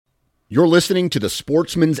You're listening to the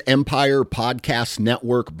Sportsman's Empire Podcast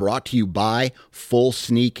Network, brought to you by Full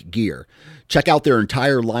Sneak Gear. Check out their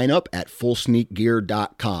entire lineup at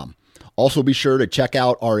fullsneakgear.com. Also be sure to check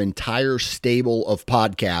out our entire stable of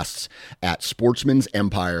podcasts at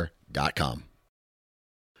sportsmansempire.com.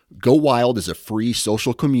 Go Wild is a free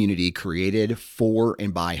social community created for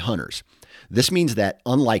and by hunters. This means that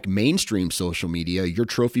unlike mainstream social media, your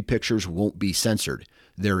trophy pictures won't be censored.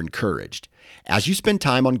 They're encouraged. As you spend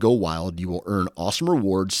time on Go Wild, you will earn awesome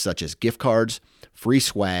rewards such as gift cards, free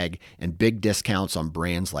swag, and big discounts on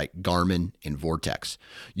brands like Garmin and Vortex.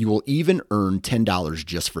 You will even earn $10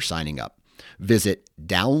 just for signing up. Visit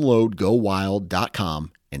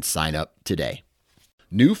downloadgowild.com and sign up today.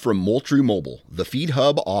 New from Moultrie Mobile, the Feed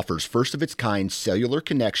Hub offers first-of-its-kind cellular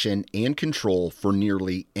connection and control for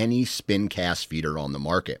nearly any spin cast feeder on the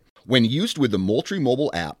market. When used with the Moultrie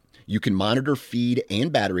Mobile app, you can monitor feed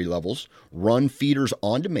and battery levels, run feeders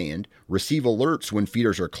on demand, receive alerts when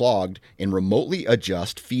feeders are clogged, and remotely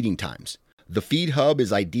adjust feeding times. The Feed Hub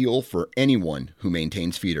is ideal for anyone who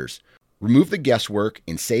maintains feeders. Remove the guesswork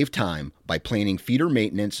and save time by planning feeder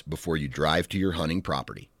maintenance before you drive to your hunting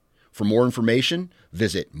property. For more information,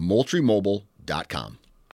 visit moultriemobile.com.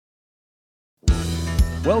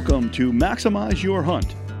 Welcome to Maximize Your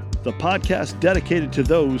Hunt, the podcast dedicated to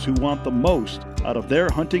those who want the most out of their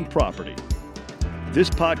hunting property. This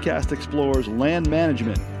podcast explores land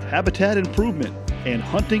management, habitat improvement, and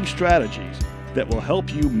hunting strategies that will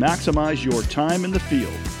help you maximize your time in the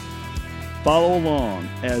field. Follow along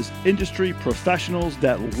as industry professionals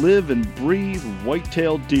that live and breathe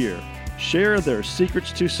white-tailed deer share their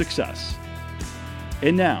secrets to success.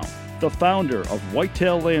 And now, the founder of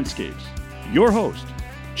Whitetail Landscapes, your host,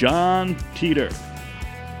 John Teeter.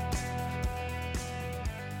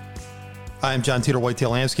 Hi, I'm John Teeter,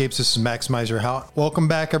 Whitetail Landscapes. This is Maximize Your Hunt. Welcome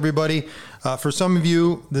back, everybody. For some of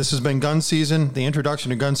you, this has been gun season. The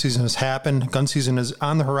introduction to gun season has happened. Gun season is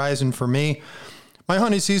on the horizon for me. My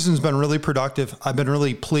hunting season has been really productive. I've been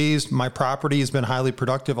really pleased. My property has been highly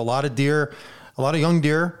productive. A lot of deer, a lot of young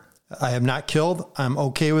deer I have not killed. I'm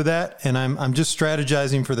okay with that, and I'm just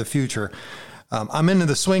strategizing for the future. I'm into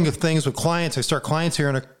the swing of things with clients. I start clients here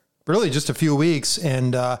in really just a few weeks,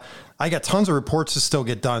 and I got tons of reports to still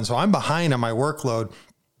get done. So I'm behind on my workload.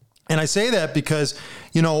 And I say that because,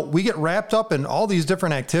 we get wrapped up in all these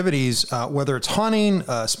different activities, whether it's hunting,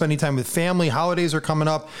 spending time with family, holidays are coming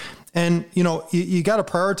up. And, you got to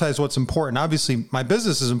prioritize what's important. Obviously, my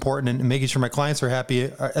business is important and making sure my clients are happy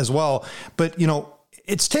as well. But,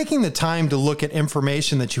 it's taking the time to look at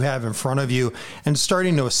information that you have in front of you and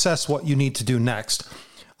starting to assess what you need to do next.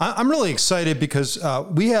 I'm really excited because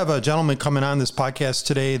we have a gentleman coming on this podcast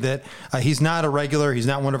today that he's not a regular. He's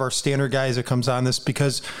not one of our standard guys that comes on this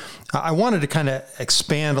because I wanted to kind of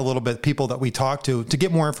expand a little bit people that we talk to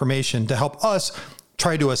get more information to help us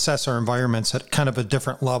try to assess our environments at kind of a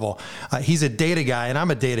different level. He's a data guy and I'm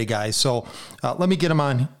a data guy. So let me get him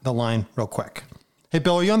on the line real quick. Hey,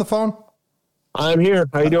 Bill, are you on the phone? I'm here.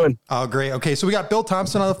 How you doing? Oh, great. Okay, so we got Bill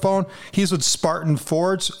Thompson on the phone. He's with Spartan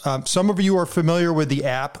Forge. Some of you are familiar with the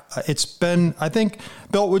app. It's been, I think,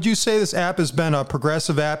 Bill, would you say this app has been a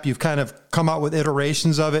progressive app? You've kind of come out with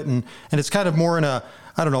iterations of it, and it's kind of more in a,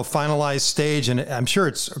 finalized stage, and I'm sure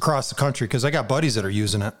it's across the country because I got buddies that are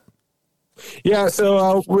using it. Yeah,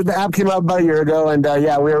 so the app came out about a year ago, and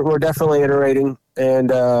we're definitely iterating,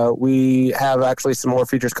 and we have actually some more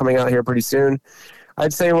features coming out here pretty soon.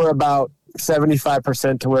 I'd say we're about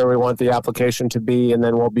 75% to where we want the application to be, and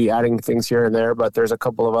then we'll be adding things here and there, but there's a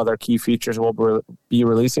couple of other key features we'll be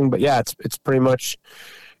releasing. But yeah, it's pretty much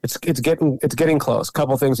it's getting close. A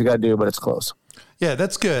couple things we got to do, but it's close. Yeah,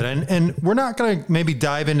 that's good. And we're not going to maybe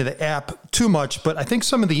dive into the app too much, but I think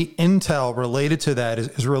some of the intel related to that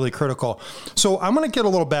is really critical. So I'm going to get a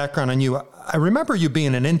little background on you. I remember you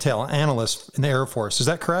being an intel analyst in the Air Force. Is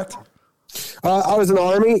that correct? I was in the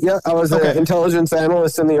Army. Yeah, I was an intelligence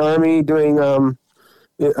analyst in the Army doing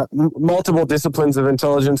multiple disciplines of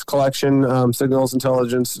intelligence collection, signals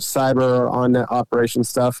intelligence, cyber, on-net operation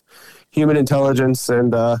stuff, human intelligence,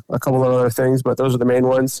 and a couple of other things, but those are the main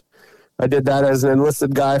ones. I did that as an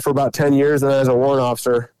enlisted guy for about 10 years and as a warrant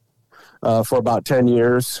officer for about 10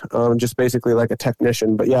 years, just basically like a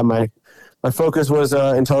technician. But yeah, my focus was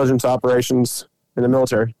intelligence operations in the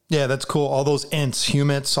military. Yeah, that's cool. All those ints,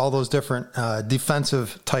 humits, all those different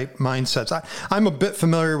defensive type mindsets. I'm a bit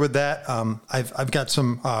familiar with that. I've got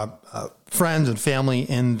some friends and family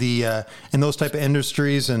in those type of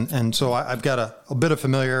industries, and so I've got a bit of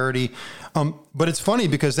familiarity. But it's funny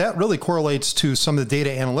because that really correlates to some of the data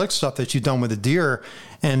analytics stuff that you've done with the deer,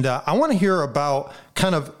 and I want to hear about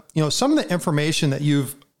kind of some of the information that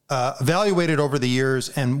you've evaluated over the years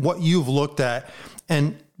and what you've looked at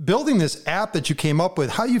and building this app that you came up with,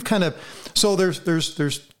 how you've kind of, so there's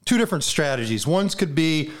two different strategies. One's could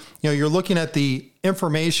be, you're looking at the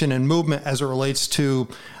information and movement as it relates to,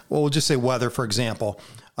 well, we'll just say weather, for example.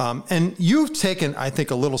 And you've taken, I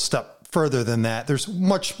think, a little step further than that. There's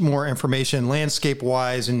much more information landscape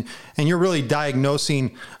wise, and you're really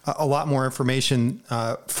diagnosing a lot more information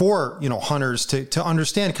for hunters to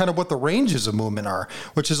understand kind of what the ranges of movement are,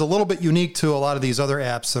 which is a little bit unique to a lot of these other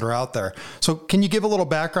apps that are out there. So can you give a little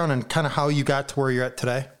background on kind of how you got to where you're at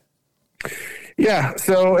today? Yeah,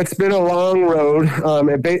 so it's been a long road.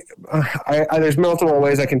 There's multiple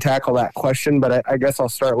ways I can tackle that question, but I guess I'll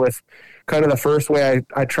start with kind of the first way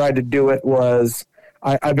I tried to do it was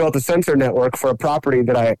I built a sensor network for a property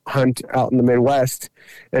that I hunt out in the Midwest.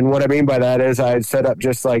 And what I mean by that is I set up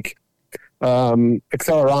just like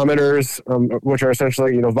accelerometers, which are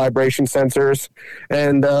essentially, vibration sensors,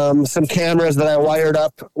 and some cameras that I wired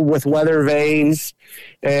up with weather vanes.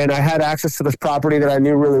 And I had access to this property that I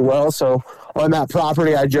knew really well. So on that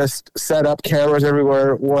property, I just set up cameras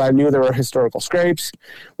everywhere where I knew there were historical scrapes,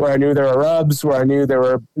 where I knew there were rubs, where I knew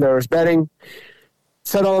there was bedding.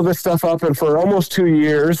 Set all of this stuff up, and for almost 2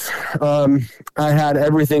 years, I had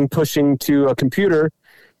everything pushing to a computer,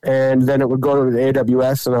 and then it would go to the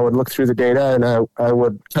AWS, and I would look through the data, and I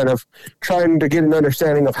would kind of trying to get an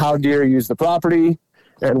understanding of how deer use the property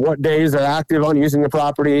and what days they're active on using the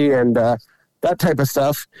property and that type of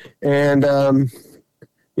stuff. And,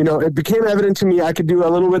 it became evident to me I could do a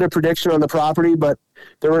little bit of prediction on the property, but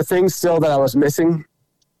there were things still that I was missing.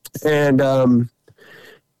 And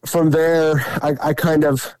from there, I kind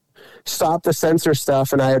of stopped the sensor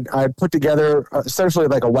stuff, and I put together essentially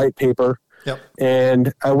like a white paper. Yep.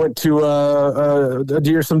 And I went to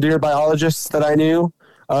some deer biologists that I knew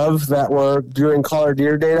of that were doing caller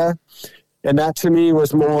deer data. And that to me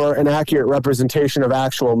was more an accurate representation of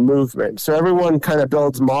actual movement. So everyone kind of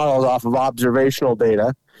builds models off of observational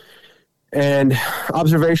data. And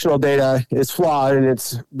observational data is flawed, and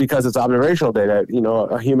it's because it's observational data.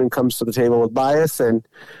 A human comes to the table with bias, and,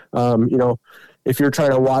 if you're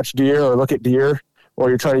trying to watch deer or look at deer, or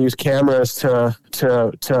you're trying to use cameras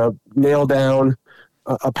to nail down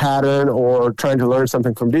a pattern or trying to learn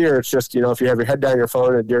something from deer, it's just, if you have your head down your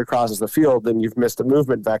phone and a deer crosses the field, then you've missed a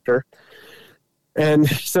movement vector. And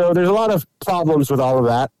so there's a lot of problems with all of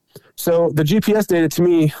that. So the GPS data to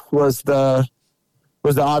me was the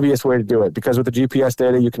obvious way to do it, because with the GPS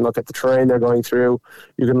data, you can look at the terrain they're going through,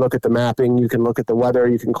 you can look at the mapping, you can look at the weather,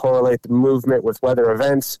 you can correlate the movement with weather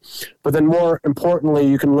events, but then more importantly,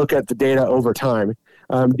 you can look at the data over time.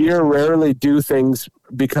 Deer rarely do things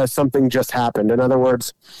because something just happened. In other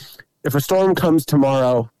words, if a storm comes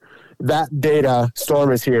tomorrow, that data,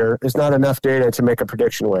 storm is here, is not enough data to make a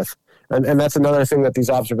prediction with. And that's another thing that these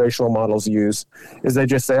observational models use, is they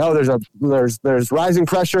just say, oh, there's rising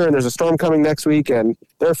pressure and there's a storm coming next week, and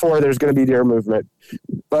therefore there's going to be deer movement.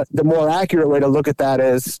 But the more accurate way to look at that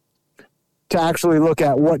is to actually look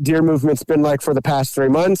at what deer movement's been like for the past 3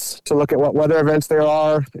 months, to look at what weather events there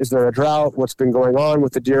are. Is there a drought? What's been going on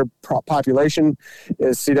with the deer population?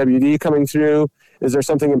 Is CWD coming through? Is there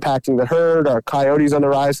something impacting the herd? Are coyotes on the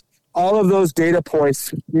rise? All of those data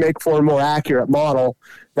points make for a more accurate model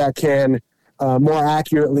that can more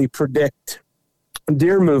accurately predict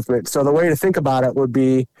deer movement. So the way to think about it would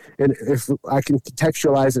be, and if I can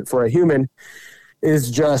contextualize it for a human, is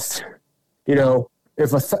just,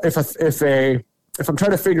 if I'm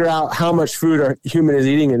trying to figure out how much food a human is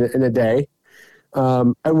eating in a day,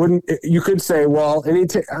 you could say, well,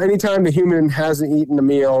 anytime the human hasn't eaten a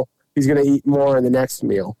meal, he's going to eat more in the next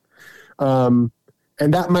meal.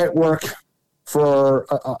 And that might work for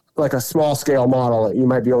like a small scale model. You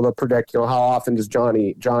might be able to predict, how often does John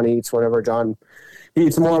eat? John eats whenever he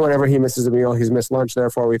eats more whenever he misses a meal. He's missed lunch,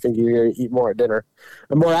 therefore we think he's going to eat more at dinner.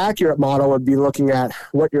 A more accurate model would be looking at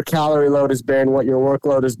what your calorie load has been, what your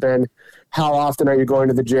workload has been, how often are you going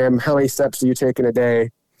to the gym, how many steps do you take in a day,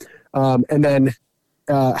 and then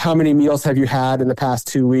how many meals have you had in the past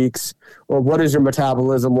 2 weeks, or what is your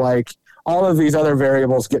metabolism like? All of these other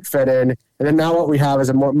variables get fed in, and then now what we have is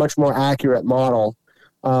a much more accurate model,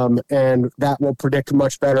 and that will predict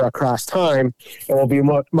much better across time, and will be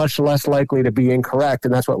much less likely to be incorrect,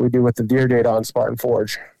 and that's what we do with the deer data on Spartan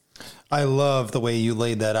Forge. I love the way you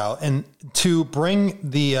laid that out, and to bring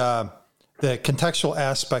the contextual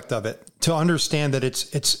aspect of it, to understand that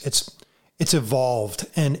it's evolved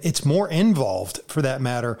and it's more involved for that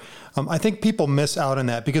matter. I think people miss out on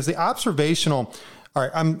that because the observational. All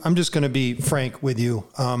right, I'm just going to be frank with you.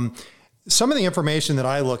 Some of the information that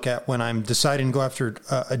I look at when I'm deciding to go after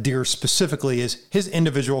a deer specifically is his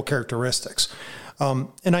individual characteristics.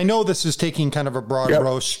 And I know this is taking kind of a broad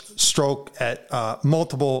brush stroke at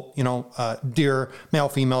multiple, deer, male,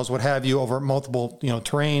 females, what have you, over multiple,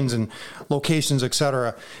 terrains and locations, et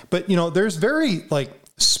cetera. But, there's very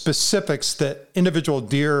specifics that individual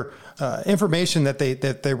deer information that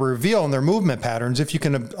they reveal in their movement patterns if you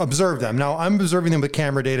can observe them. Now, I'm observing them with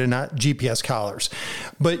camera data, not GPS collars.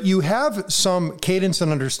 But you have some cadence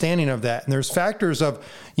and understanding of that. And there's factors of,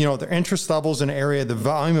 their interest levels in an area, the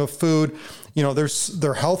volume of food, there's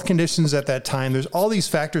their health conditions at that time. There's all these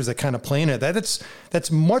factors that kind of play into that.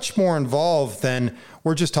 That's much more involved than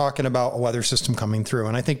we're just talking about a weather system coming through.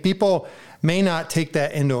 And I think people may not take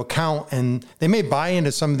that into account, and they may buy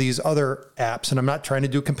into some of these other apps. And I'm not trying to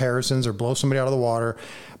do comparisons or blow somebody out of the water,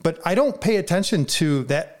 but I don't pay attention to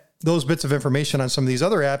those bits of information on some of these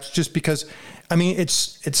other apps, just because,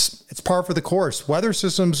 it's par for the course. Weather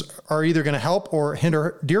systems are either going to help or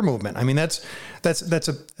hinder deer movement. That's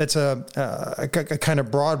a kind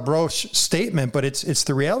of broad brush statement, but it's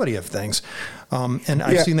the reality of things. And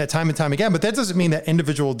I've seen that time and time again, but that doesn't mean that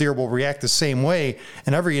individual deer will react the same way,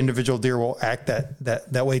 and every individual deer will act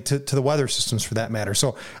that way to the weather systems for that matter.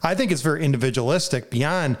 So I think it's very individualistic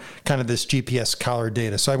beyond kind of this GPS collar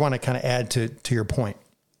data. So I want to kind of add to your point.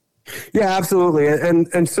 Yeah, absolutely.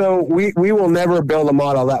 And so we will never build a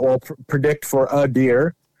model that will predict for a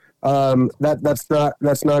deer. That's not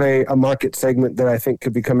a market segment that I think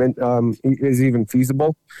could become is even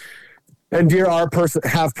feasible. And deer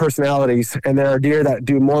have personalities, and there are deer that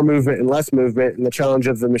do more movement and less movement. And the challenge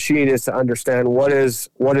of the machine is to understand what is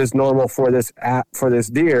normal for this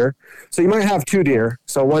deer. So you might have two deer.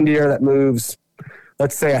 So one deer that moves,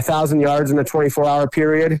 let's say, 1,000 yards in a 24-hour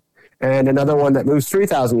period, and another one that moves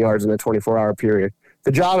 3,000 yards in a 24-hour period.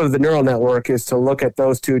 The job of the neural network is to look at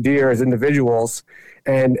those two deer as individuals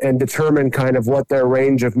and determine kind of what their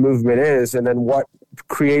range of movement is, and then what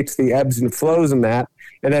creates the ebbs and flows in that,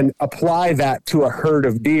 and then apply that to a herd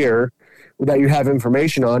of deer that you have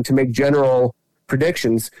information on to make general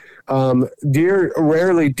predictions. Deer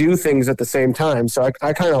rarely do things at the same time. So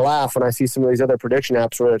I kind of laugh when I see some of these other prediction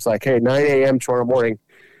apps where it's like, hey, 9 a.m. tomorrow morning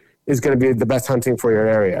is going to be the best hunting for your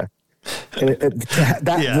area.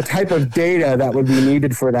 The type of data that would be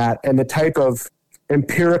needed for that, and the type of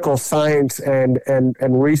empirical science and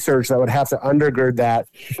research that would have to undergird that.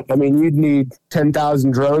 You'd need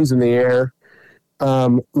 10,000 drones in the air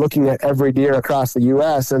looking at every deer across the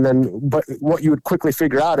U.S. But what you would quickly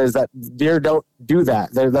figure out is that deer don't do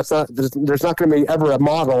that. There's not going to be ever a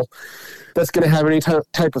model that's going to have any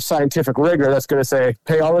type of scientific rigor that's going to say,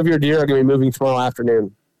 hey, all of your deer are going to be moving tomorrow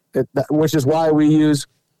afternoon, which is why we use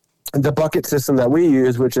the bucket system that we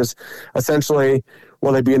use, which is essentially,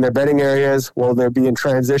 will they be in their bedding areas? Will they be in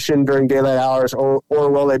transition during daylight hours, or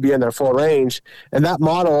will they be in their full range? And that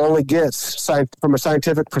model only gets, from a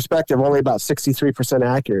scientific perspective, only about 63%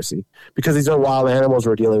 accuracy, because these are wild animals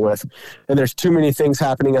we're dealing with. And there's too many things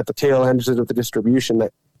happening at the tail ends of the distribution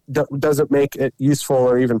that doesn't make it useful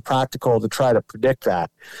or even practical to try to predict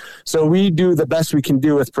that. So we do the best we can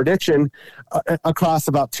do with prediction across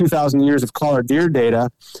about 2,000 years of collared deer data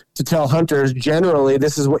to tell hunters, generally,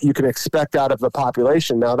 this is what you can expect out of the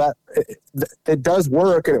population. Now, that it does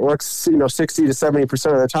work, and it works 60 to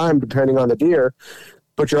 70% of the time, depending on the deer.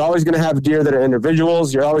 But you're always going to have deer that are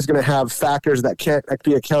individuals. You're always going to have factors that can't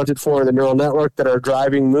be accounted for in the neural network that are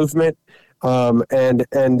driving movement.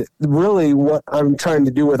 And really what I'm trying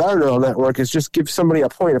to do with our neural network is just give somebody a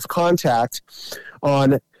point of contact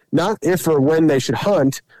on not if or when they should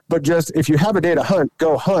hunt, but just if you have a day to hunt,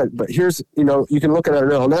 go hunt. But here's, you can look at our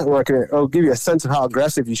neural network and it'll give you a sense of how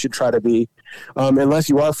aggressive you should try to be, unless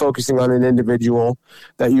you are focusing on an individual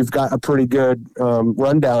that you've got a pretty good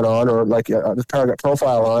rundown on, or like a target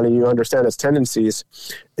profile on, and you understand its tendencies.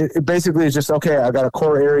 It basically is just, okay, I got a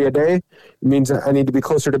core area day. It means that I need to be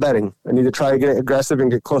closer to bedding. I need to try to get aggressive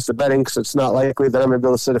and get close to bedding, because it's not likely that I'm going to be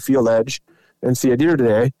able to set a field edge and see a deer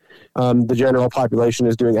today. The general population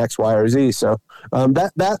is doing X, Y, or Z. So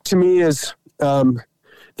that to me is the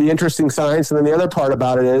interesting science. And then the other part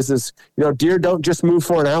about it is deer don't just move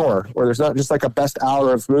for an hour, or there's not just like a best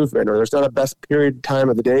hour of movement, or there's not a best period time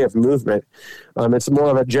of the day of movement. It's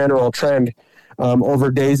more of a general trend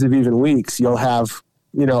over days of even weeks. You'll have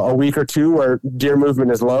a week or two where deer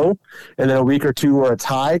movement is low, and then a week or two where it's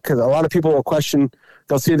high, because a lot of people will question.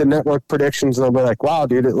 They'll see the network predictions and they'll be like, wow,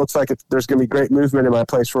 dude, it looks like there's going to be great movement in my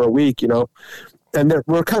place for a week, And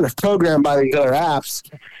we're kind of programmed by these other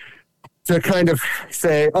apps to kind of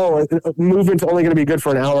say, oh, movement's only going to be good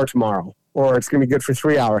for an hour tomorrow. or it's going to be good for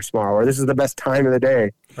 3 hours tomorrow, or this is the best time of the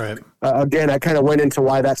day. Right. Again, I kind of went into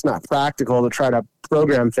why that's not practical to try to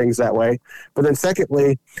program things that way. But then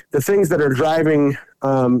secondly, the things that are driving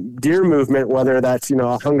deer movement, whether that's,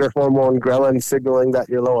 a hunger hormone, ghrelin signaling that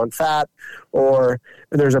you're low on fat, or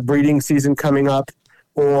there's a breeding season coming up,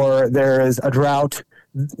 or there is a drought,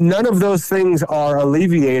 none of those things are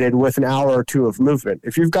alleviated with an hour or two of movement.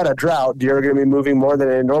 If you've got a drought, deer are going to be moving more than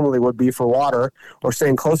they normally would be for water or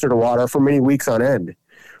staying closer to water for many weeks on end.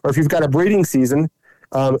 Or if you've got a breeding season,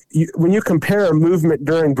 when you compare movement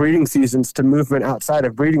during breeding seasons to movement outside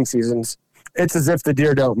of breeding seasons, it's as if the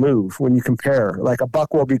deer don't move when you compare. Like a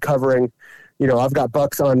buck will be covering, I've got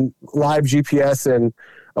bucks on live GPS in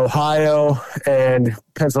Ohio and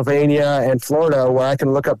Pennsylvania and Florida where I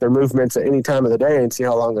can look up their movements at any time of the day and see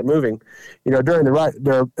how long they're moving. During the rut,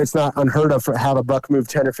 it's not unheard of to have a buck move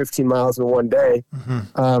 10 or 15 miles in one day.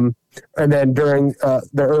 Mm-hmm. And then during the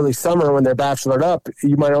early summer when they're bachelored up,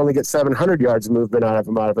 you might only get 700 yards of movement out of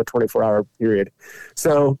them out of a 24-hour period.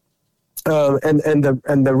 So, and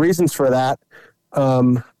the reasons for that,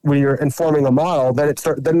 when you're informing a model,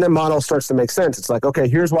 then the model starts to make sense. It's like, okay,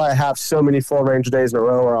 here's why I have so many full range days in a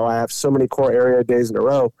row, or I have so many core area days in a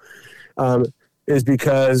row, is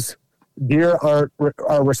because deer are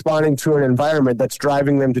responding to an environment that's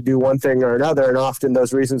driving them to do one thing or another, and often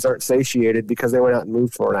those reasons aren't satiated because they went out and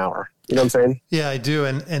moved for an hour. You know what I'm saying? Yeah, I do.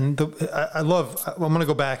 I'm going to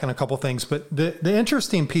go back on a couple things, but the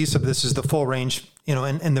interesting piece of this is the full range,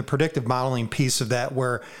 and the predictive modeling piece of that,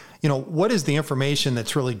 where, what is the information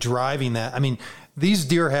that's really driving that? I mean, these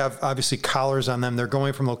deer have obviously collars on them. They're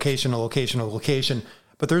going from location to location to location,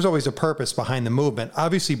 but there's always a purpose behind the movement.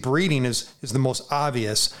 Obviously, breeding is the most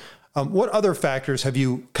obvious. What other factors have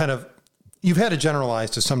you you've had to generalize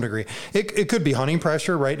to some degree? It could be hunting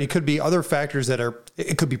pressure, right? It could be other factors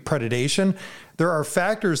it could be predation. There are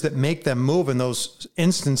factors that make them move in those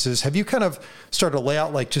instances. Have you kind of started to lay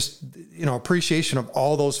out just, appreciation of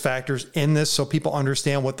all those factors in this so people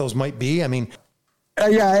understand what those might be? I mean,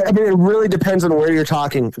 yeah, I mean, it really depends on where you're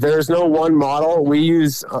talking. There's no one model. We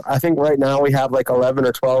use, I think right now we have 11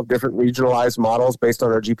 or 12 different regionalized models based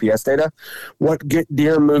on our GPS data. What get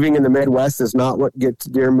deer moving in the Midwest is not what gets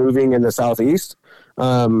deer moving in the Southeast.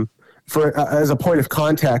 As a point of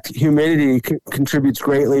contact, humidity contributes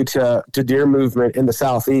greatly to deer movement in the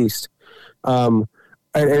Southeast.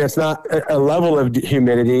 And it's not a level of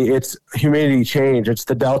humidity; it's humidity change. It's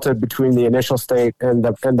the delta between the initial state and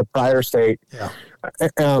the prior state. Yeah.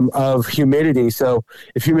 Of humidity. So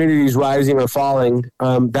if humidity is rising or falling,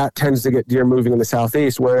 that tends to get deer moving in the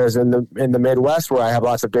Southeast. Whereas in the Midwest, where I have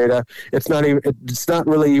lots of data, it's not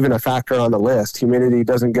really even a factor on the list. Humidity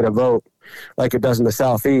doesn't get a vote like it does in the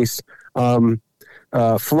Southeast.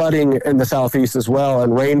 Flooding in the Southeast as well,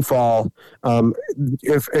 and rainfall.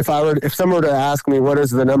 If someone were to ask me what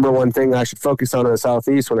is the number one thing I should focus on in the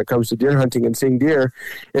Southeast when it comes to deer hunting and seeing deer,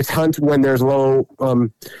 it's hunt when there's light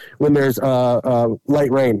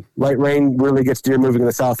rain. Light rain really gets deer moving in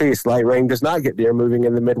the Southeast. Light rain does not get deer moving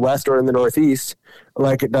in the Midwest or in the Northeast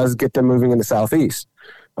like it does get them moving in the Southeast.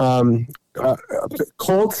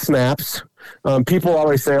 Cold snaps. People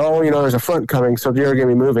always say, there's a front coming, so deer are going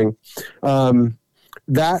to be moving.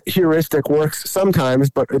 That heuristic works sometimes,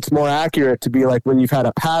 but it's more accurate to be like when you've had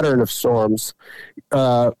a pattern of storms.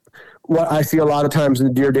 What I see a lot of times in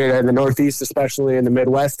the deer data in the Northeast, especially in the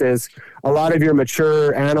Midwest, is a lot of your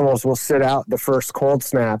mature animals will sit out the first cold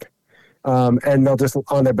snap, and they'll just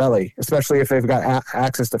on their belly, especially if they've got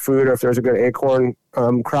access to food or if there's a good acorn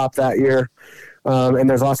crop that year, and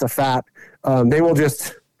there's lots of fat. They will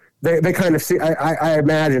just... They kind of see. I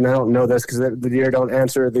imagine. I don't know this because the deer don't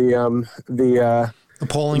answer the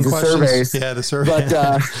polling questions. Surveys. Yeah, the survey.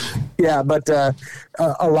 But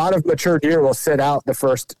a lot of mature deer will sit out the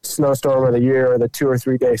first snowstorm of the year or the 2 or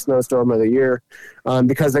 3 day snowstorm of the year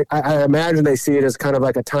because I imagine they see it as kind of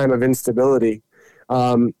like a time of instability.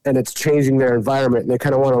 And it's changing their environment. And they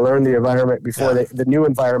kind of want to learn the environment before the new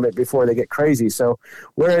environment before they get crazy. So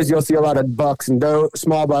whereas you'll see a lot of bucks and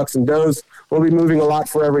small bucks and does will be moving a lot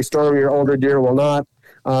for every storm, your older deer will not.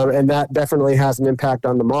 And that definitely has an impact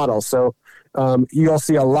on the model. So you'll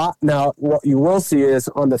see a lot. Now, what you will see is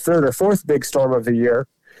on the third or fourth big storm of the year,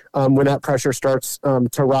 when that pressure starts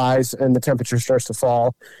to rise and the temperature starts to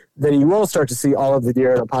fall, then you will start to see all of the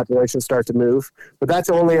deer in a population start to move. But that's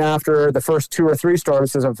only after the first 2 or 3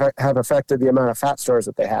 storms have affected the amount of fat stores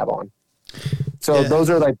that they have on. So those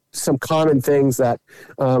are some common things that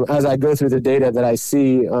as I go through the data that I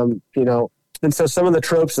see, and so some of the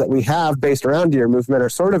tropes that we have based around deer movement are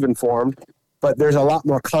sort of informed, but there's a lot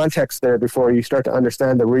more context there before you start to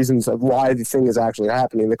understand the reasons of why the thing is actually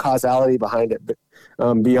happening, the causality behind it.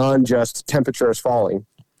 beyond just temperatures falling.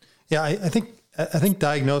 Yeah, I think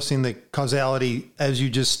diagnosing the causality, as you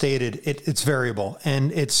just stated, it's variable,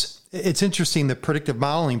 and it's interesting. The predictive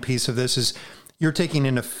modeling piece of this is you're taking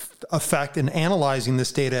into effect and analyzing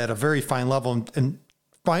this data at a very fine level and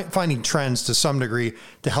finding trends to some degree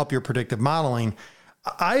to help your predictive modeling.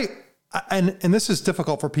 And this is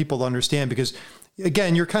difficult for people to understand because,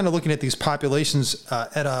 again, you're kind of looking at these populations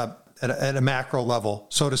at a macro level,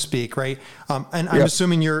 so to speak, right? And I'm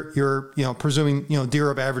assuming you're presuming deer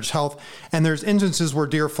of average health, and there's instances where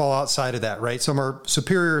deer fall outside of that, right? Some are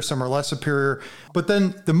superior, some are less superior. But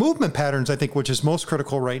then the movement patterns, I think, which is most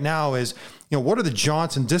critical right now is, what are the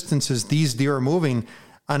jaunts and distances these deer are moving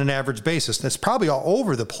on an average basis? That's probably all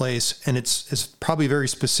over the place, and it's probably very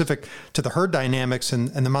specific to the herd dynamics and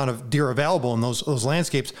the amount of deer available in those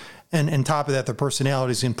landscapes, and on top of that, their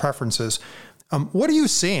personalities and preferences. What are you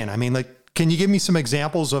seeing? I mean, can you give me some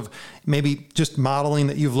examples of maybe just modeling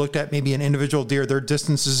that you've looked at, maybe an individual deer, their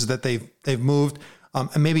distances that they've moved,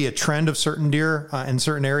 and maybe a trend of certain deer in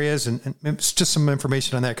certain areas, and just some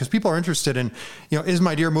information on that, because people are interested in, is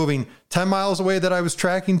my deer moving 10 miles away that I was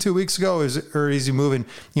tracking 2 weeks ago, or is he moving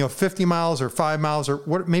 50 miles or 5 miles, or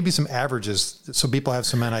what? Maybe some averages so people have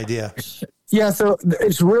some idea. Yeah, so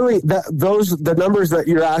it's really the numbers that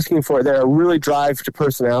you're asking for there really drive to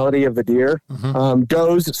personality of the deer. Mm-hmm.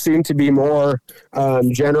 Does seem to be more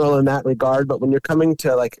general in that regard, but when you're coming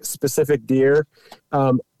to specific deer,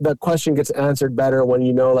 that question gets answered better when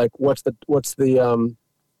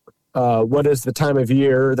what is the time of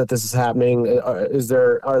year that this is happening?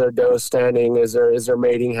 Are there does standing? Is there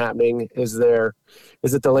mating happening? Is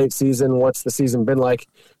it the late season? What's the season been like?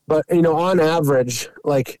 But, on average,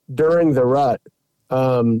 during the rut,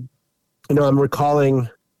 I'm recalling,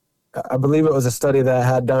 I believe it was a study that I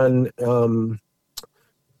had done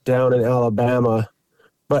down in Alabama,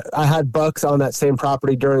 but I had bucks on that same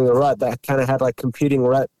property during the rut that kind of had competing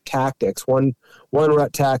rut tactics. One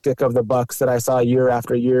rut tactic of the bucks that I saw year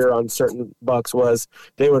after year on certain bucks was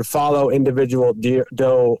they would follow individual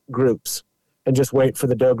doe groups and just wait for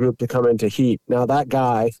the doe group to come into heat. Now that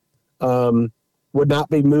guy, would not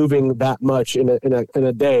be moving that much in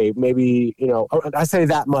a day. Maybe, I say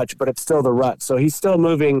that much, but it's still the rut. So he's still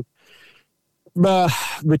moving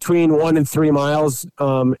between 1 and 3 miles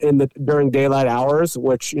during daylight hours,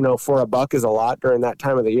 which, for a buck is a lot during that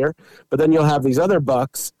time of the year. But then you'll have these other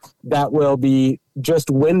bucks that will be just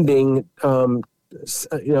winding,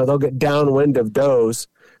 they'll get downwind of does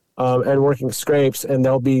and working scrapes, and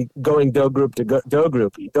they'll be going doe group to doe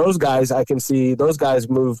group. Those guys, I can see those guys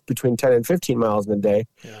move between 10 and 15 miles in a day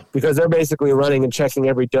because they're basically running and checking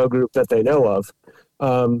every doe group that they know of.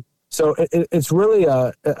 So it's really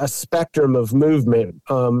a spectrum of movement,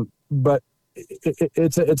 but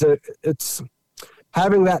it's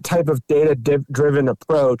having that type of data-driven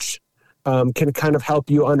approach can kind of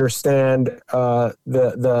help you understand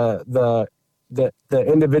the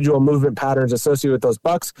individual movement patterns associated with those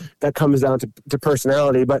bucks. That comes down to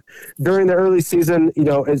personality. But during the early season,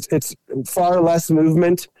 it's far less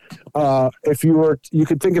movement. If you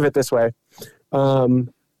could think of it this way,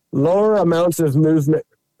 lower amounts of movement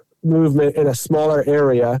in a smaller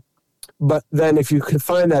area. But then if you could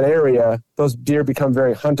find that area, those deer become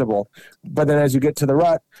very huntable. But then as you get to the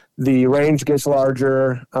rut, the range gets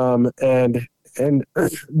larger, and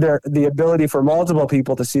the ability for multiple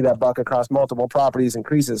people to see that buck across multiple properties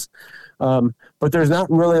increases. But there's not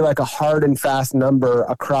really a hard and fast number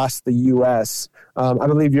across the U.S. I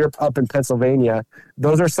believe you're up in Pennsylvania.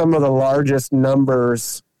 Those are some of the largest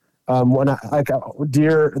numbers.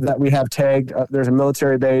 Deer that we have tagged, there's a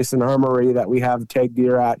military base and armory that we have tagged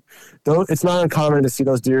deer at. It's not uncommon to see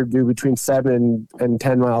those deer do between 7 and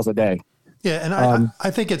 10 miles a day. Yeah, and I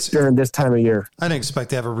think it's during this time of year. I didn't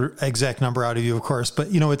expect to have an exact number out of you, of course, but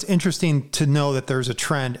it's interesting to know that there's a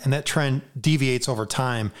trend, and that trend deviates over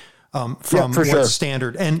time from what's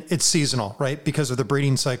standard, and it's seasonal, right? Because of the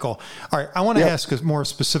breeding cycle. All right, I want to ask a more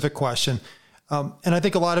specific question, and I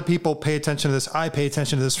think a lot of people pay attention to this. I pay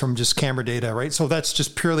attention to this from just camera data, right? So that's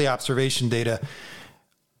just purely observation data.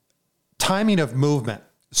 Timing of movement.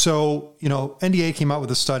 So, NDA came out with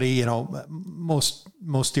a study,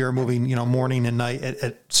 most deer are moving, morning and night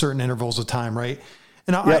at certain intervals of time. Right.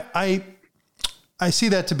 And I see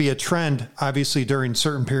that to be a trend, obviously during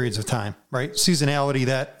certain periods of time, right? Seasonality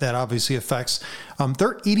that obviously affects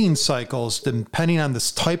their eating cycles, depending on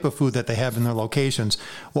this type of food that they have in their locations,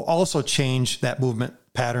 will also change that movement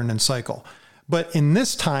pattern and cycle. But in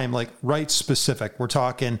this time, right specific, we're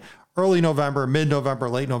talking early November, mid-November,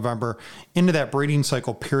 late November, into that breeding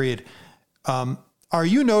cycle period. Are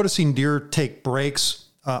you noticing deer take breaks?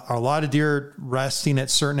 Are a lot of deer resting at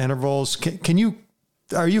certain intervals? Can you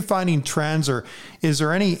are you finding trends, or is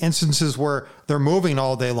there any instances where they're moving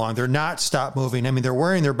all day long? They're not stop moving. I mean, they're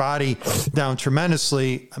wearing their body down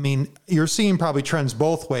tremendously. I mean, you're seeing probably trends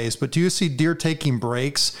both ways, but do you see deer taking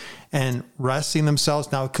breaks and resting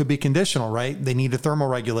themselves? Now, it could be conditional, right? They need to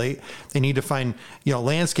thermoregulate. They need to find,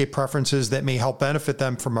 landscape preferences that may help benefit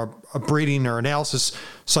them from a breeding or analysis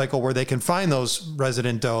cycle where they can find those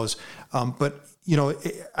resident does. But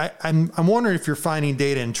I'm wondering if you're finding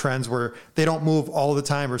data and trends where they don't move all the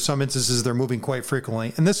time, or some instances they're moving quite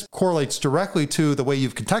frequently. And this correlates directly to the way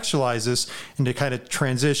you've contextualized this into kind of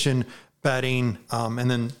transition, bedding, and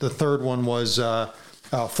then the third one was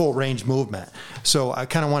full range movement. So I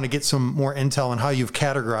kind of want to get some more intel on how you've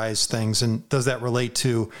categorized things, and does that relate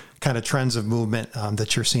to kind of trends of movement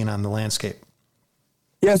that you're seeing on the landscape?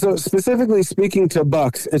 Yeah, so specifically speaking to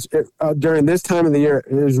bucks, during this time of the year,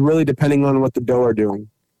 it is really depending on what the doe are doing,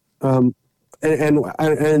 and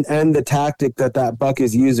the tactic that buck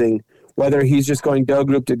is using, whether he's just going doe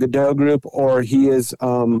group to doe group, or he is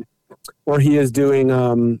doing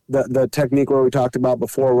the technique where we talked about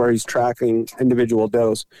before, where he's tracking individual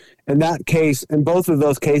does. In both of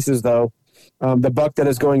those cases, though, the buck that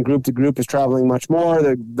is going group to group is traveling much more.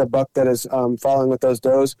 The buck that is following with those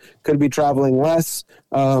does could be traveling less.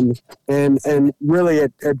 And really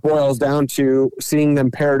it boils down to seeing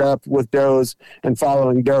them paired up with does and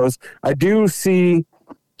following does. I do see,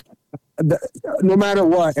 no matter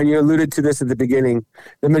what, and you alluded to this at the beginning,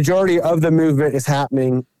 the majority of the movement is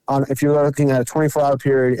happening if you're looking at a 24-hour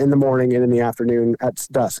period in the morning and in the afternoon at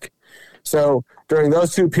dusk. So during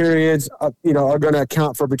those two periods, are going to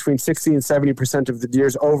account for between 60 and 70% of the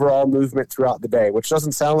deer's overall movement throughout the day, which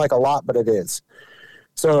doesn't sound like a lot, but it is.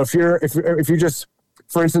 So if you just,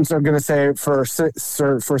 for instance, I'm going to say for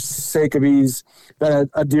sake of ease that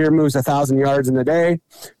a deer moves 1,000 yards in a day,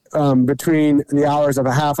 between the hours of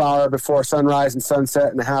a half hour before sunrise and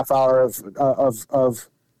sunset and a half hour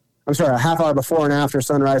a half hour before and after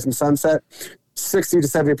sunrise and sunset, 60 to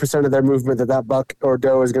 70% of their movement that buck or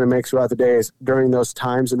doe is going to make throughout the day is during those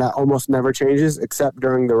times, and that almost never changes except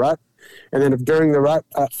during the rut. And then if during the rut,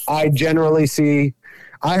 I generally see,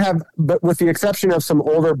 but with the exception of some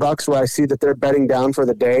older bucks where I see that they're bedding down for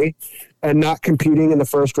the day and not competing in the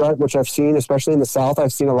first rut, which I've seen, especially in the South,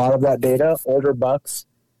 I've seen a lot of that data, older bucks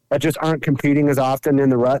that just aren't competing as often in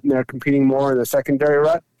the rut, and they're competing more in the secondary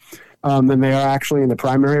rut than they are actually in the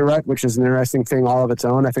primary rut, which is an interesting thing all of its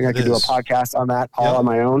own. I think I could do a podcast on that all on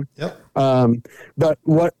my own. Yep.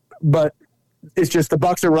 But it's just the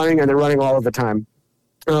bucks are running, and they're running all of the time.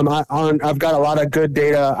 I've got a lot of good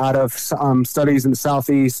data out of studies in the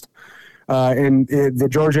Southeast, in the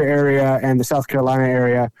Georgia area and the South Carolina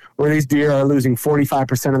area, where these deer are losing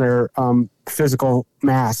 45% of their physical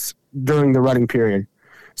mass during the rutting period.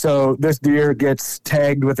 So this deer gets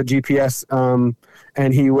tagged with a GPS,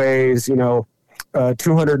 and he weighs,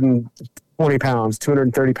 220 pounds,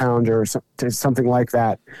 230 pounds or something like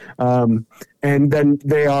that. And then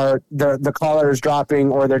the collar is dropping,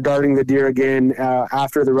 or they're darting the deer again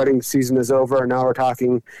after the rutting season is over. And now we're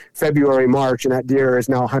talking February, March, and that deer is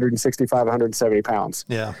now 165, 170 pounds.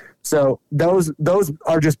 Yeah. So those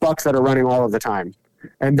are just bucks that are running all of the time.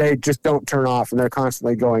 And they just don't turn off, and they're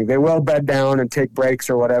constantly going. They will bed down and take breaks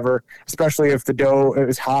or whatever, especially if the doe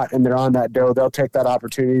is hot and they're on that doe. They'll take that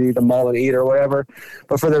opportunity to mull and eat or whatever.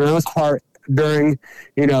 But for the most part, during,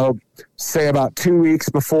 say about 2 weeks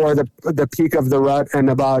before the peak of the rut and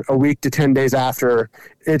about a week to 10 days after,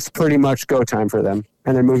 it's pretty much go time for them.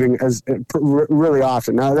 And they're moving really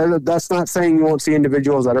often. Now, that's not saying you won't see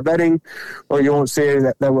individuals that are bedding, or you won't see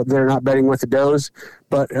that they're not bedding with the does,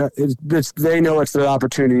 but they know it's their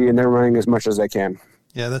opportunity, and they're running as much as they can.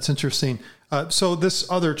 Yeah, that's interesting. So this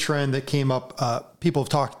other trend that came up, people have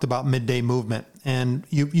talked about midday movement, and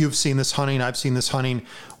you've seen this hunting. I've seen this hunting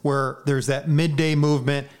where there's that midday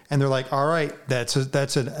movement, and they're like, all right, that's an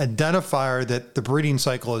identifier that the breeding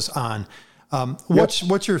cycle is on.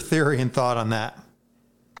 What's your theory and thought on that?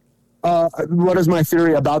 What is my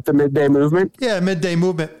theory about the midday movement? Yeah, midday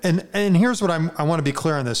movement. And here's what I want to be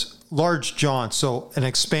clear on this. Large jaunt, so an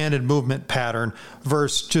expanded movement pattern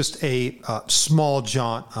versus just a small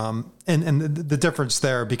jaunt. And the difference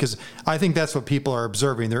there, because I think that's what people are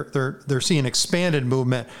observing. They're seeing expanded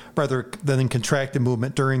movement rather than contracted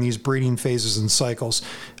movement during these breeding phases and cycles.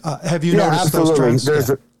 Have you noticed those trends?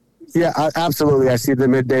 Yeah, absolutely. I see the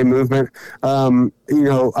midday movement.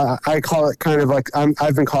 I call it kind of like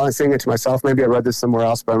I've been saying it to myself. Maybe I read this somewhere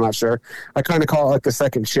else, but I'm not sure. I kind of call it like the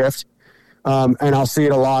second shift. And I'll see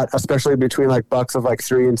it a lot, especially between like bucks of like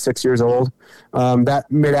 3 and 6 years old. That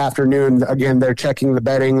mid-afternoon, again, they're checking the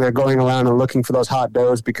bedding. They're going around and looking for those hot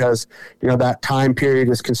does because, that time period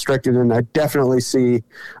is constricted. And I definitely see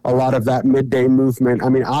a lot of that midday movement. I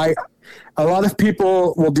mean, a lot of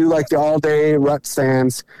people will do like the all-day rut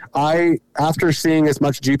stands. After seeing as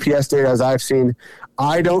much GPS data as I've seen,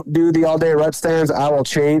 I don't do the all-day rut stands. I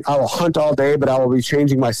will hunt all day, but I will be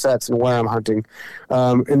changing my sets and where I'm hunting.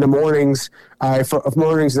 In the mornings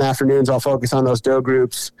and afternoons, I'll focus on those doe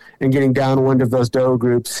groups and getting downwind of those doe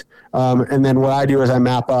groups. And then what I do is I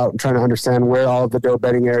map out and trying to understand where all of the doe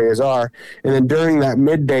bedding areas are. And then during that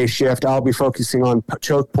midday shift, I'll be focusing on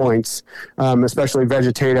choke points, especially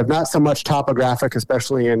vegetative, not so much topographic,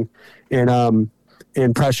 especially in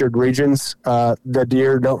pressured regions. The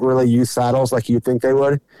deer don't really use saddles like you'd think they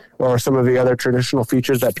would, or some of the other traditional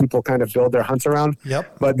features that people kind of build their hunts around.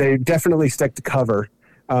 Yep. But they definitely stick to cover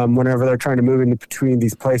whenever they're trying to move in between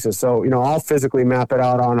these places. So, I'll physically map it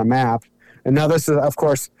out on a map. And now this is, of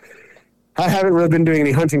course, I haven't really been doing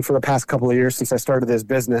any hunting for the past couple of years since I started this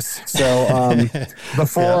business. So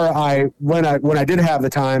before when I did have the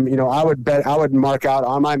time, I would mark out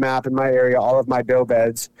on my map in my area all of my doe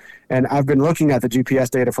beds, and I've been looking at the GPS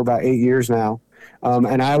data for about 8 years now,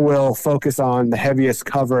 and I will focus on the heaviest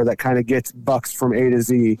cover that kind of gets bucks from A to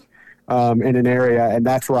Z in an area, and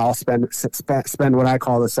that's where I'll spend what I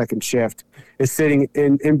call the second shift, is sitting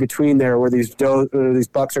in between there where these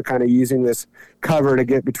bucks are kind of using this cover to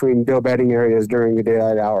get between doe bedding areas during the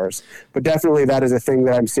daylight hours. But definitely that is a thing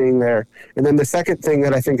that I'm seeing there. And then the second thing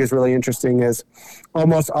that I think is really interesting is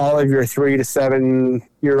almost all of your 3 to 7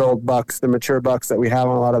 year old bucks, the mature bucks that we have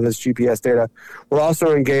on a lot of this GPS data, will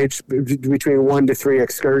also engage between 1 to 3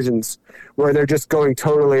 excursions where they're just going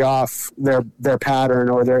totally off their pattern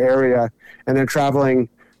or their area, and they're traveling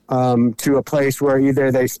to a place where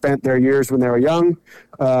either they spent their years when they were young,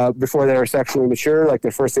 before they were sexually mature, like their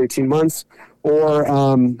first 18 months, or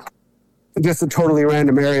just a totally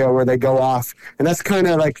random area where they go off. And that's kind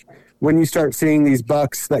of like when you start seeing these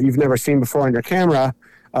bucks that you've never seen before on your camera.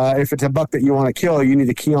 If it's a buck that you want to kill, you need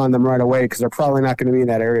to key on them right away because they're probably not going to be in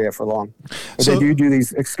that area for long. But they do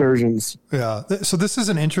these excursions. Yeah. So this is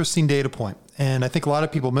an interesting data point, and I think a lot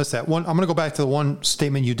of people miss that. I'm going to go back to the one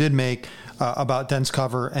statement you did make about dense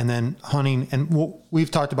cover and then hunting. And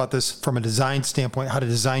we've talked about this from a design standpoint, how to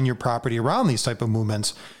design your property around these type of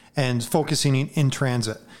movements and focusing in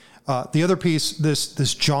transit. The other piece,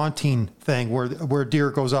 this jaunting thing where deer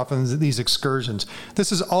goes off on these excursions,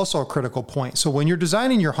 this is also a critical point. So when you're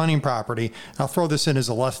designing your hunting property, and I'll throw this in as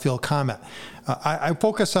a left field comment, I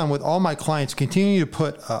focus on with all my clients, continue to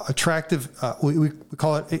put attractive, we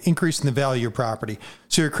call it increasing the value of your property.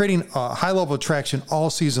 So you're creating a high level of attraction all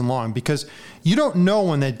season long because you don't know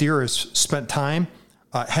when that deer has spent time,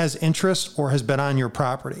 has interest, or has been on your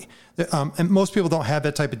property. And most people don't have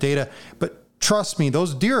that type of data, but trust me,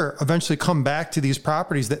 those deer eventually come back to these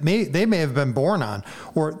properties that they may have been born on,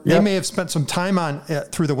 or they may have spent some time on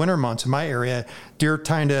through the winter months. In my area, deer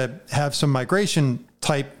trying to have some migration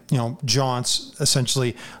type, jaunts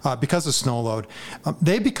essentially because of snow load.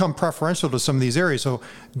 They become preferential to some of these areas. So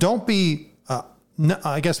don't be,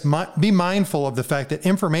 be mindful of the fact that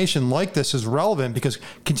information like this is relevant because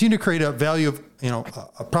continue to create a value of,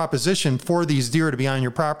 a proposition for these deer to be on your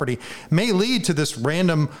property may lead to this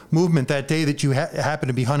random movement that day that you happen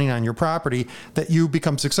to be hunting on your property, that you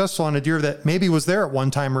become successful on a deer that maybe was there at one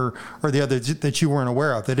time or the other that you weren't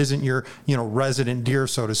aware of, that isn't your, resident deer,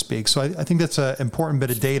 so to speak. So I think that's an important bit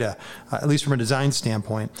of data, at least from a design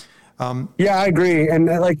standpoint. Yeah, I agree. And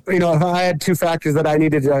if I had 2 factors that I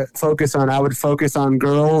needed to focus on, I would focus on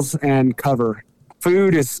girls and cover.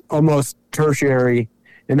 Food is almost tertiary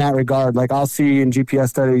in that regard. Like I'll see in GPS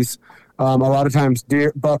studies, a lot of times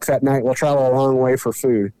bucks at night will travel a long way for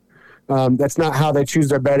food. That's not how they choose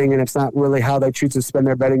their bedding, and it's not really how they choose to spend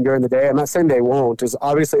their bedding during the day. I'm not saying they won't. It's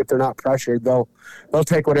obviously if they're not pressured, they'll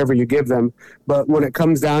take whatever you give them. But when it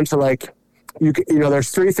comes down to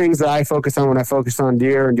there's 3 things that I focus on when I focus on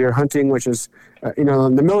deer and deer hunting, which is, in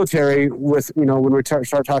the military when we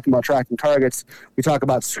start talking about tracking targets, we talk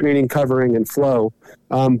about screening, covering, and flow.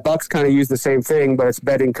 Bucks kind of use the same thing, but it's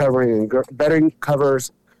bedding, covering, and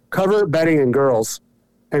cover, bedding, and girls,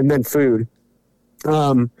 and then food.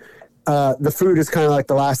 The food is kind of like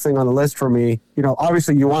the last thing on the list for me.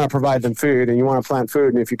 Obviously you want to provide them food and you want to plant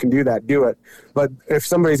food. And if you can do that, do it. But if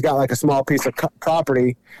somebody's got like a small piece of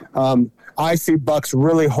property, I see bucks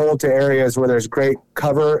really hold to areas where there's great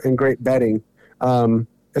cover and great bedding,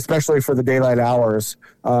 especially for the daylight hours.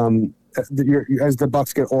 As the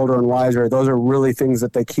bucks get older and wiser, those are really things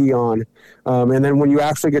that they key on. And then when you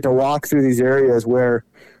actually get to walk through these areas where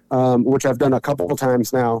which I've done a couple of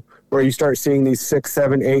times now, where you start seeing these 6,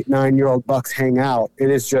 7, 8, 9-year-old bucks hang out. It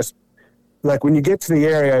is just like when you get to the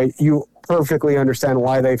area, you perfectly understand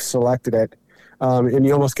why they've selected it. And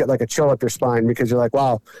you almost get like a chill up your spine because you're like,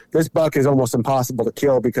 wow, this buck is almost impossible to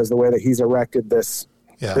kill because the way that he's erected this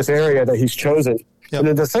area that he's chosen. Yep. And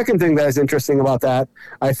then the second thing that is interesting about that,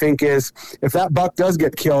 I think, is if that buck does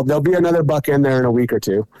get killed, there'll be another buck in there in a week or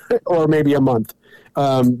two, or maybe a month,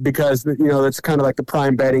 because, you know, it's kind of like the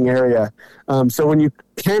prime bedding area. So when you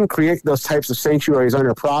can create those types of sanctuaries on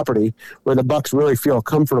your property where the bucks really feel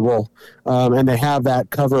comfortable, and they have that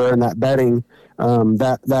cover and that bedding,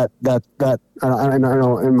 that I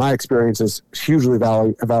know in my experience is hugely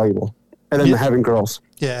valuable. And then having girls.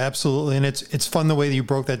 Yeah, absolutely. And it's fun the way that you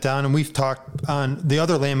broke that down. And we've talked on the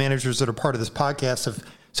other land managers that are part of this podcast have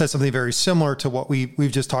said something very similar to what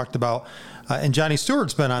we've just talked about. And Johnny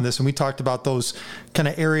Stewart's been on this, and we talked about those kind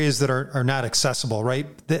of areas that are not accessible, right?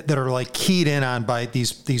 That are like keyed in on by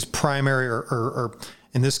these primary or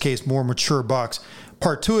in this case, more mature bucks.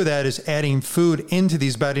 Part 2 of that is adding food into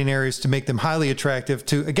these bedding areas to make them highly attractive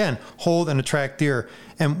to, again, hold and attract deer.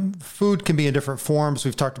 And food can be in different forms.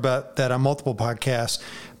 We've talked about that on multiple podcasts,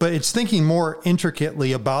 but it's thinking more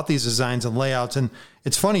intricately about these designs and layouts. And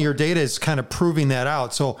it's funny, your data is kind of proving that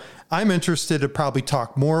out. So I'm interested to probably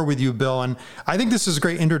talk more with you, Bill. And I think this is a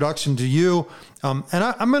great introduction to you. And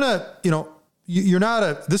I'm going to, you're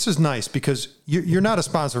not this is nice because you're not a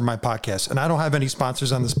sponsor of my podcast, and I don't have any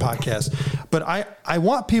sponsors on this podcast, but I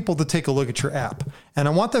want people to take a look at your app, and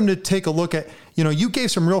I want them to take a look at, you gave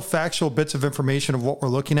some real factual bits of information of what we're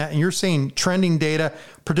looking at, and you're saying trending data,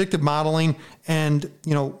 predictive modeling, and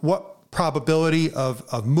what probability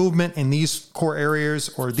of movement in these core areas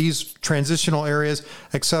or these transitional areas,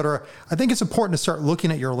 et cetera. I think it's important to start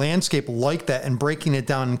looking at your landscape like that and breaking it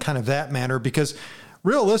down in kind of that manner, because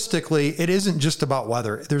realistically, it isn't just about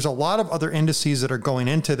weather. There's a lot of other indices that are going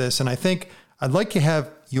into this. And I think I'd like to have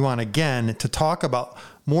you on again to talk about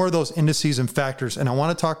more of those indices and factors. And I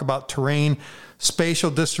want to talk about terrain, spatial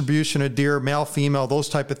distribution of deer, male, female, those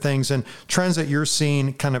type of things, and trends that you're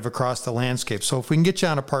seeing kind of across the landscape. So if we can get you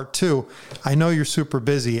on a part 2, I know you're super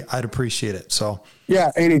busy. I'd appreciate it. So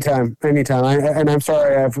yeah, anytime. I'm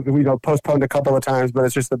sorry I've postponed a couple of times, but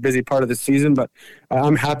it's just a busy part of the season. But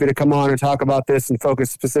I'm happy to come on and talk about this and focus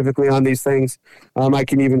specifically on these things. I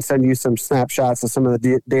can even send you some snapshots of some of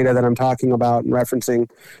the data that I'm talking about and referencing.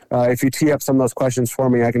 If you tee up some of those questions for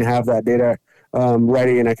me, I can have that data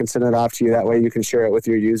ready, and I can send it off to you. That way you can share it with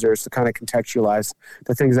your users to kind of contextualize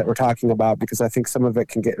the things that we're talking about, because I think some of it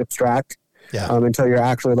can get abstract until you're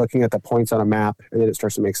actually looking at the points on a map, and then it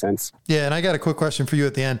starts to make sense. Yeah, and I got a quick question for you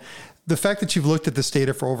at the end. The fact that you've looked at this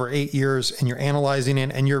data for over 8 years and you're analyzing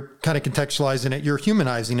it and you're kind of contextualizing it, you're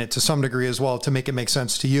humanizing it to some degree as well to make it make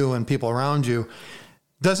sense to you and people around you.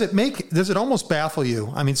 Does it almost baffle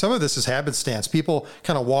you? I mean, some of this is happenstance. People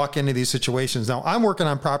kind of walk into these situations. Now, I'm working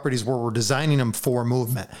on properties where we're designing them for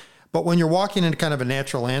movement. But when you're walking into kind of a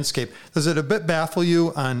natural landscape, does it a bit baffle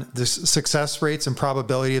you on the success rates and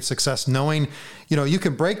probability of success, knowing, you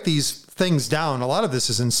can break these things down? A lot of this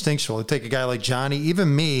is instinctual. You take a guy like Johnny,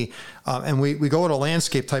 even me, and we go at a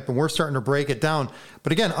landscape type and we're starting to break it down.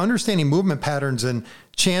 But again, understanding movement patterns and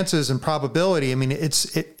chances and probability, I mean,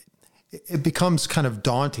 it becomes kind of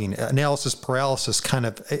daunting, analysis paralysis kind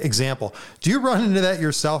of example. Do you run into that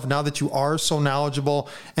yourself now that you are so knowledgeable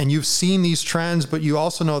and you've seen these trends, but you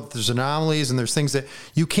also know that there's anomalies and there's things that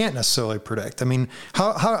you can't necessarily predict? I mean,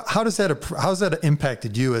 how's that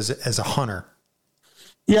impacted you as a hunter?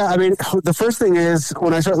 Yeah, I mean, the first thing is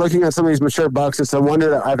when I start looking at some of these mature bucks, it's a wonder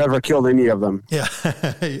that I've ever killed any of them. Yeah,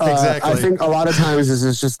 exactly. I think a lot of times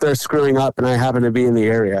it's just they're screwing up and I happen to be in the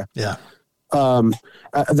area. Yeah.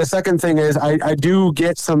 The second thing is I do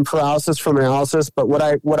get some paralysis from analysis, but what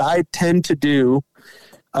I tend to do,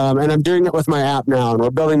 and I'm doing it with my app now, and we're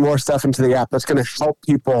building more stuff into the app that's going to help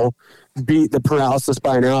people beat the paralysis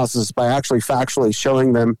by analysis by actually factually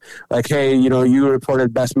showing them like, hey, you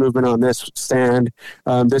reported best movement on this stand.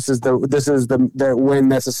 This is the win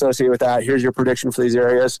that's associated with that. Here's your prediction for these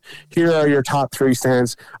areas. Here are your top 3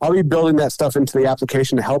 stands. I'll be building that stuff into the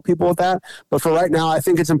application to help people with that. But for right now, I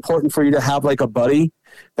think it's important for you to have like a buddy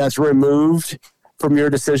that's removed from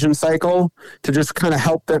your decision cycle to just kind of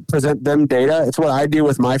help them present them data. It's what I do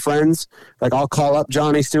with my friends. Like I'll call up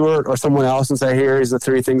Johnny Stewart or someone else and say, here's the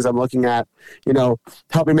 3 things I'm looking at,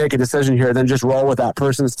 help me make a decision here. Then just roll with that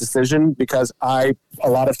person's decision, because a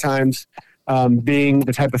lot of times, being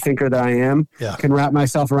the type of thinker that I am, can wrap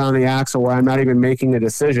myself around the axle where I'm not even making a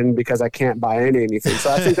decision because I can't buy into anything.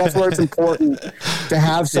 So I think that's where it's important to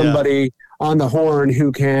have somebody on the horn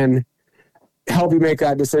who can help you make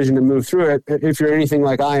that decision and move through it. If you're anything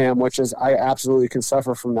like I am, which is I absolutely can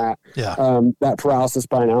suffer from that, that paralysis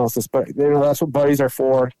by analysis. But that's what buddies are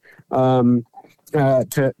for, to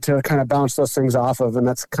kind of bounce those things off of. And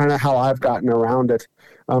that's kind of how I've gotten around it.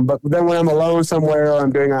 But then when I'm alone somewhere, or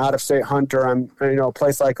I'm doing an out-of-state hunt, or I'm, a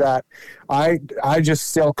place like that, I just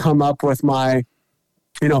still come up with my,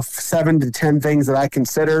 7 to 10 things that I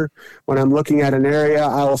consider when I'm looking at an area.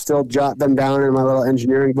 I will still jot them down in my little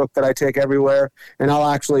engineering book that I take everywhere. And I'll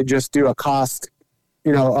actually just do a cost,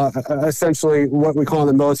 essentially what we call in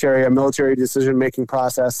the military, a military decision-making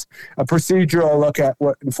process, a procedural look at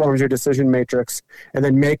what informs your decision matrix, and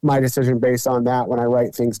then make my decision based on that when I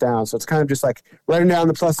write things down. So it's kind of just like writing down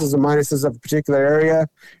the pluses and minuses of a particular area,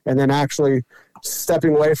 and then actually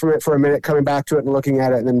stepping away from it for a minute, coming back to it and looking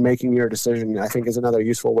at it, and then making your decision, I think, is another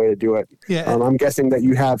useful way to do it. Yeah. I'm guessing that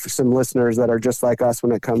you have some listeners that are just like us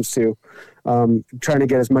when it comes to trying to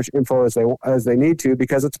get as much info as they need to,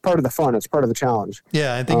 because it's part of the fun. It's part of the challenge.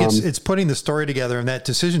 Yeah. I think it's putting the story together, and that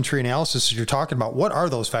decision tree analysis that you're talking about. What are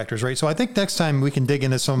those factors, right? So I think next time we can dig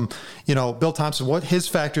into some, Bill Thompson, what his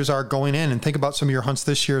factors are going in, and think about some of your hunts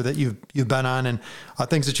this year that you've been on, and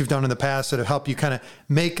things that you've done in the past that have helped you kind of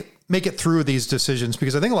make it through these decisions.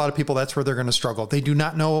 Because I think a lot of people, that's where they're going to struggle. They do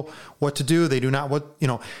not know what to do. They do not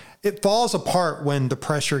it falls apart when the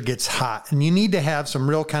pressure gets hot, and you need to have some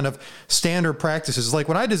real kind of standard practices. Like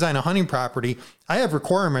when I design a hunting property, I have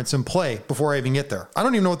requirements in play before I even get there. I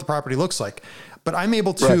don't even know what the property looks like, but I'm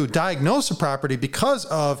able to diagnose a property because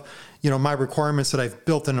of, my requirements that I've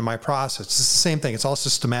built into my process. It's the same thing. It's all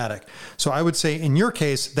systematic. So I would say in your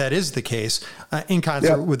case, that is the case, in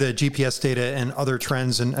concert with the GPS data and other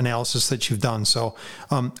trends and analysis that you've done. So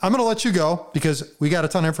I'm going to let you go because we got a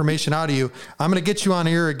ton of information out of you. I'm going to get you on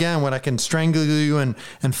here again when I can strangle you and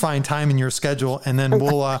find time in your schedule. And then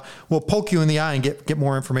we'll poke you in the eye and get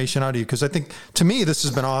more information out of you. Cause I think to me, this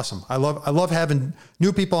has been awesome. I love having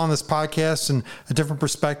new people on this podcast and a different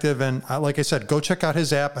perspective. And like I said, go check out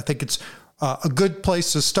his app. I think it's a good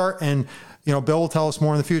place to start. And, Bill will tell us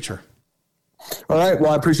more in the future. All right.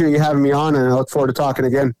 Well, I appreciate you having me on, and I look forward to talking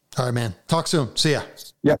again. All right, man. Talk soon. See ya.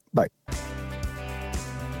 Yep. Bye.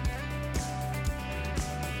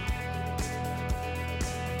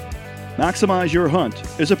 Maximize Your Hunt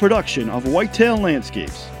is a production of Whitetail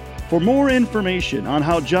Landscapes. For more information on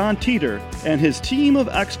how John Teeter and his team of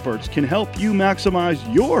experts can help you maximize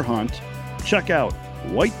your hunt, check out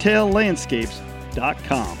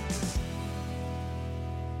whitetaillandscapes.com.